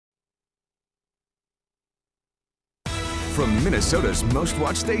From Minnesota's most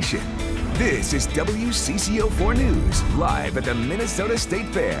watched station, this is WCCO-4 News, live at the Minnesota State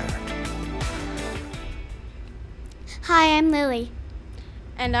Fair. Hi, I'm Lily.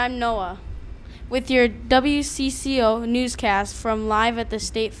 And I'm Noah, with your WCCO newscast from live at the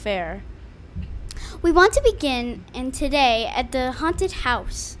State Fair. We want to begin today at the haunted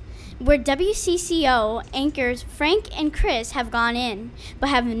house, where WCCO anchors Frank and Chris have gone in, but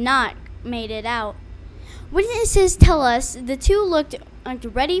have not made it out. Witnesses tell us the two looked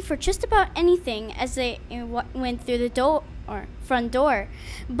ready for just about anything as they went through the front door,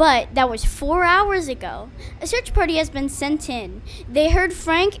 but that was 4 hours ago. A search party has been sent in. They heard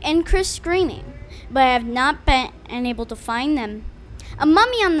Frank and Chris screaming, but have not been able to find them. A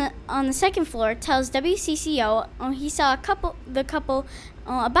mummy on the second floor tells WCCO he saw the couple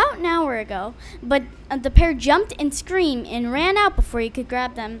about an hour ago, but the pair jumped and screamed and ran out before he could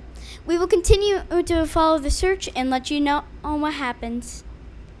grab them. We will continue to follow the search and let you know what happens.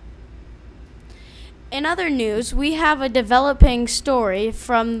 In other news, we have a developing story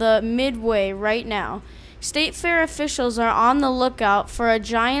from the Midway right now. State Fair officials are on the lookout for a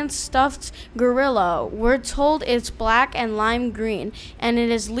giant stuffed gorilla. We're told it's black and lime green, and it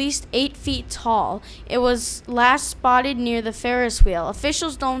is at least 8 feet tall. It was last spotted near the Ferris wheel.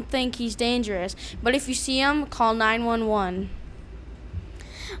 Officials don't think he's dangerous, but if you see him, call 911.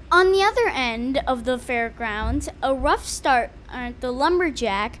 On the other end of the fairgrounds, a rough start at the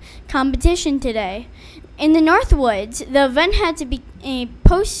lumberjack competition today. In the Northwoods, the event had to be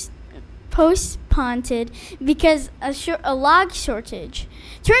postponed because a log shortage.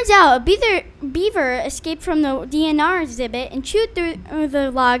 Turns out a beaver escaped from the DNR exhibit and chewed through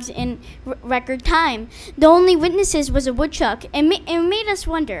the logs in record time. The only witnesses was a woodchuck, and it made us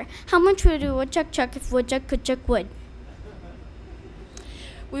wonder, how much would a woodchuck chuck if woodchuck could chuck wood?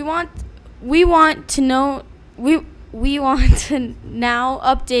 We want to now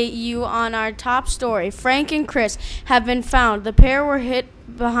update you on our top story. Frank and Chris have been found. The pair were hit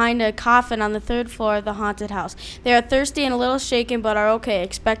behind a coffin on the 3rd floor of the haunted house. They are thirsty and a little shaken, but are okay.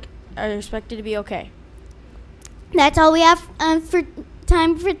 Are expected to be okay. That's all we have for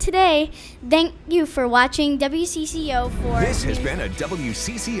time for today. Thank you for watching WCCO-4. This has been a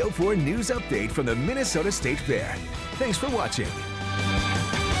WCCO-4 News update from the Minnesota State Fair. Thanks for watching.